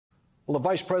Well, the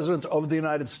Vice President of the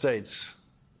United States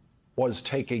was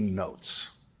taking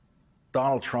notes.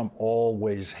 Donald Trump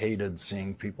always hated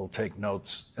seeing people take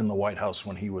notes in the White House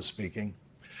when he was speaking.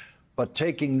 But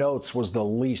taking notes was the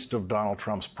least of Donald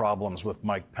Trump's problems with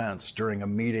Mike Pence during a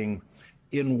meeting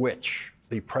in which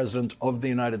the President of the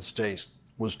United States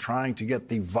was trying to get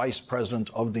the Vice President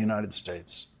of the United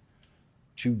States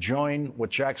to join what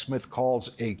Jack Smith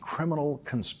calls a criminal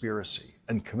conspiracy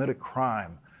and commit a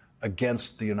crime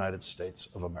against the United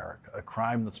States of America, a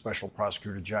crime that Special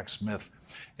Prosecutor Jack Smith,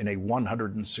 in a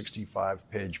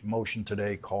 165-page motion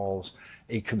today, calls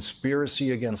a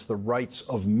conspiracy against the rights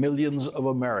of millions of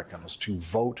Americans to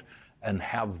vote and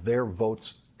have their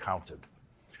votes counted.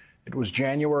 It was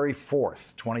January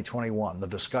 4th, 2021. The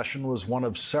discussion was one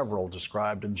of several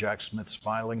described in Jack Smith's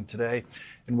filing today,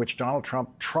 in which Donald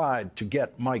Trump tried to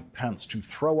get Mike Pence to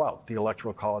throw out the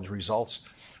Electoral College results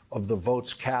of the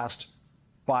votes cast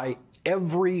by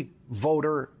every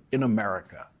voter in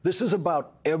America. This is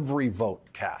about every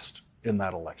vote cast in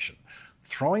that election.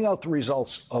 Throwing out the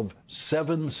results of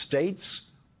 7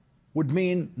 states would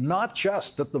mean not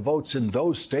just that the votes in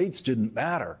those states didn't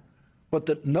matter, but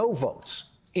that no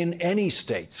votes in any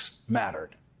states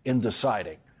mattered in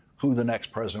deciding who the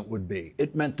next president would be.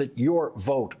 It meant that your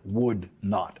vote would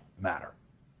not matter,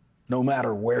 no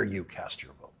matter where you cast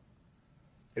your vote.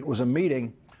 It was a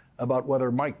meeting about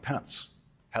whether Mike Pence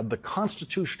had the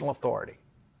constitutional authority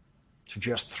to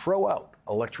just throw out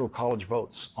Electoral College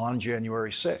votes on January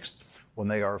 6th when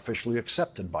they are officially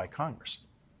accepted by Congress.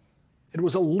 It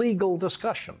was a legal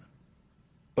discussion,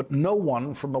 but no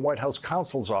one from the White House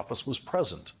counsel's office was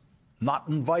present, not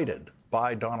invited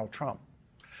by Donald Trump.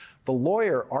 The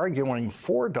lawyer arguing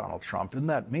for Donald Trump in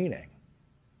that meeting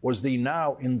was the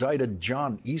now indicted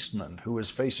John Eastman, who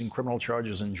is facing criminal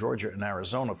charges in Georgia and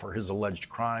Arizona for his alleged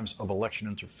crimes of election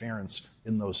interference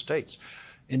in those states.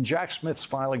 In Jack Smith's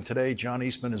filing today, John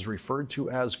Eastman is referred to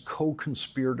as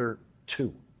co-conspirator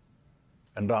 2,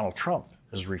 and Donald Trump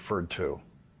is referred to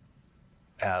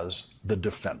as the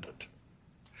defendant.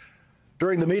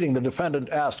 During the meeting, the defendant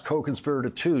asked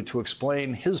co-conspirator 2 to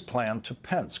explain his plan to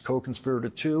Pence. Co-conspirator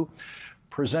 2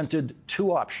 presented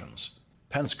 2 options.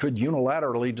 Pence could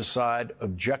unilaterally decide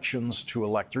objections to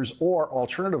electors, or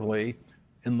alternatively,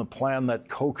 in the plan that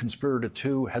co-conspirator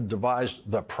 2 had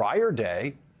devised the prior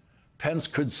day, Pence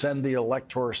could send the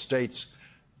elector states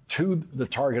to the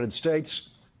targeted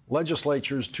states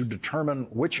legislatures to determine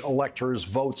which electors'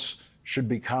 votes should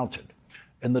be counted.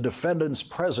 In the defendant's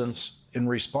presence, in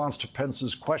response to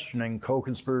Pence's questioning,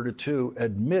 co-conspirator 2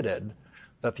 admitted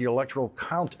that the Electoral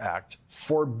Count Act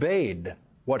forbade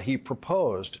what he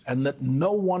proposed, and that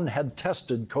no one had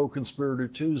tested co-conspirator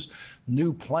 2's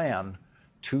new plan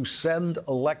to send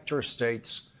elector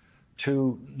states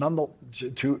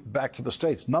back to the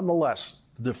states. Nonetheless,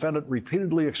 the defendant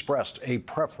repeatedly expressed a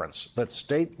preference that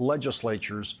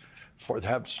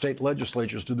have state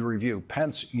legislatures do the review.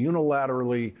 Pence would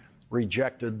unilaterally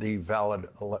reject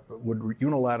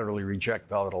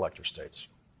valid elector states.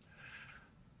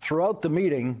 Throughout the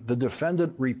meeting, the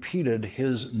defendant repeated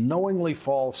his knowingly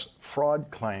false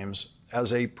fraud claims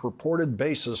as a purported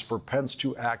basis for Pence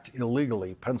to act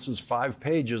illegally. Pence's 5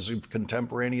 pages of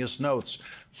contemporaneous notes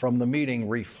from the meeting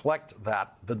reflect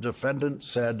that. The defendant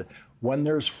said, when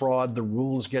there's fraud, the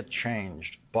rules get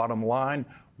changed. Bottom line,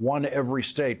 won every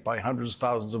state by hundreds of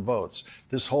thousands of votes.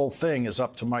 This whole thing is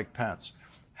up to Mike Pence.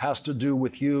 Has to do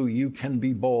with you. You can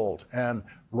be bold and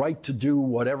right to do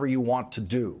whatever you want to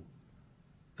do.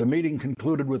 The meeting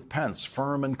concluded with Pence,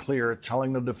 firm and clear,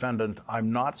 telling the defendant,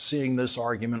 I'm not seeing this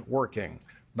argument working.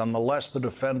 Nonetheless, the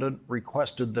defendant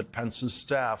requested that Pence's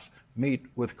staff meet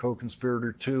with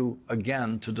co-conspirator 2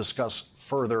 again to discuss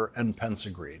further, and Pence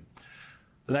agreed.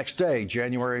 The next day,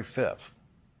 January 5th,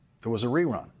 there was a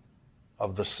rerun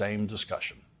of the same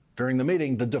discussion. During the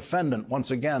meeting, the defendant once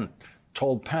again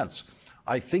told Pence,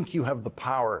 I think you have the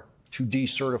power to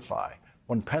decertify.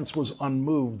 When Pence was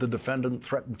unmoved, the defendant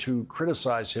threatened to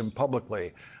criticize him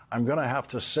publicly. I'm going to have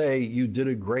to say you did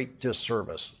a great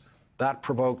disservice. That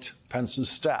provoked Pence's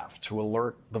staff to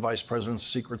alert the vice president's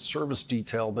Secret Service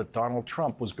detail that Donald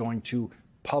Trump was going to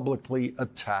publicly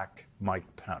attack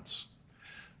Mike Pence.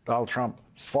 Donald Trump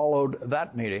followed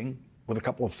that meeting with a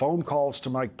couple of phone calls to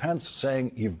Mike Pence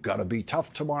saying, you've got to be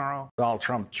tough tomorrow. Donald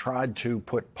Trump tried to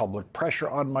put public pressure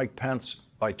on Mike Pence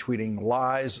by tweeting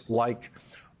lies like,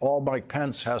 all Mike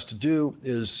Pence has to do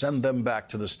is send them back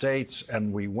to the states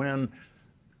and we win.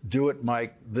 Do it,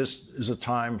 Mike. This is a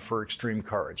time for extreme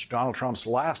courage. Donald Trump's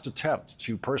last attempt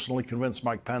to personally convince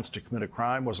Mike Pence to commit a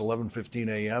crime was 11:15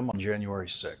 a.m. on January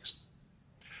 6th.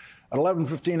 At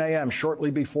 11:15 a.m.,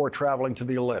 shortly before traveling to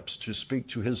the Ellipse to speak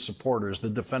to his supporters, the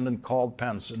defendant called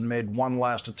Pence and made one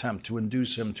last attempt to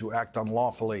induce him to act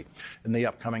unlawfully in the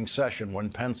upcoming session, when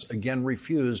Pence again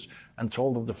refused and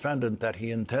told the defendant that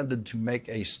he intended to make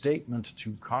a statement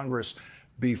to Congress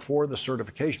before the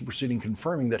certification proceeding,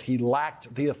 confirming that he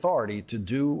lacked the authority to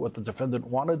do what the defendant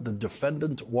wanted. The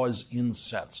defendant was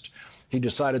incensed. He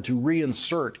decided to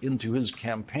reinsert into his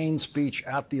campaign speech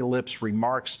at the Ellipse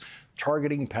remarks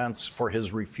targeting Pence for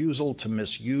his refusal to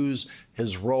misuse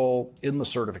his role in the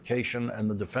certification, and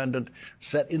the defendant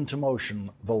set into motion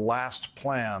the last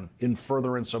plan in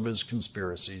furtherance of his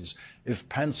conspiracies. If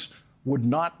Pence would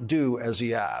not do as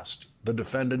he asked, the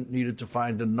defendant needed to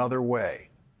find another way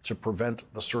to prevent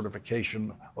the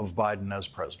certification of Biden as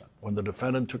president. When the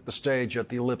defendant took the stage at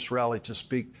the Ellipse rally to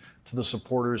speak to the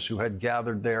supporters who had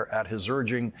gathered there at his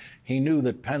urging, he knew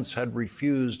that Pence had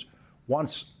refused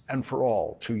once and for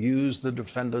all to use the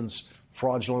defendant's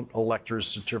fraudulent electors'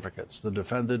 certificates. The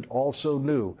defendant also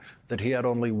knew that he had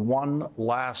only one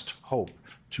last hope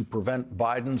to prevent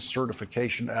Biden's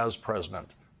certification as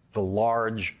president: the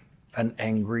large and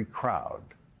angry crowd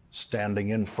standing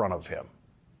in front of him.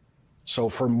 So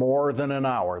for more than an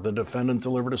hour, the defendant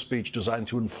delivered a speech designed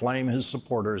to inflame his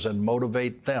supporters and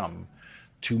motivate them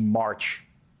to march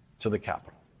to the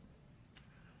Capitol.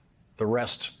 The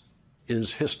rest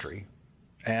is history,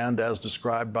 and as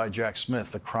described by Jack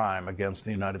Smith, a crime against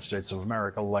the United States of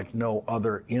America like no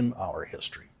other in our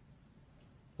history.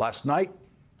 Last night,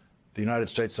 the United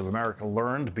States of America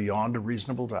learned beyond a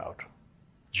reasonable doubt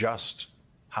just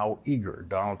how eager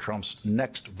Donald Trump's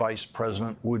next vice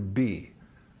president would be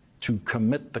to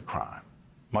commit the crime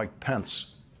Mike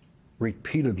Pence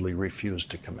repeatedly refused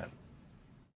to commit.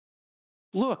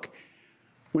 Look,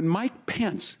 when Mike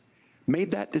Pence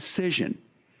made that decision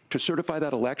to certify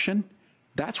that election,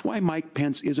 that's why Mike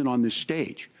Pence isn't on this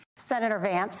stage. Senator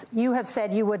Vance, you have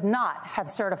said you would not have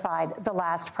certified the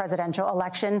last presidential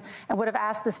election and would have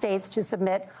asked the states to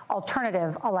submit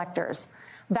alternative electors.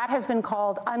 That has been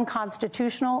called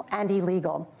unconstitutional and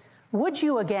illegal. Would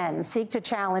you again seek to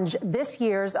challenge this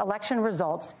year's election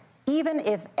results, even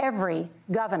if every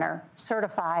governor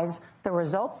certifies the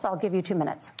results? I'll give you 2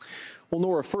 minutes. Well,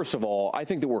 Nora, first of all, I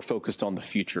think that we're focused on the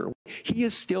future. He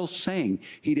is still saying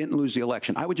he didn't lose the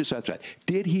election. I would just ask that.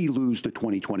 Did he lose the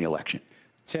 2020 election?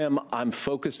 Tim, I'm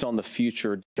focused on the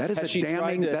future. That is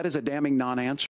a damning non-answer.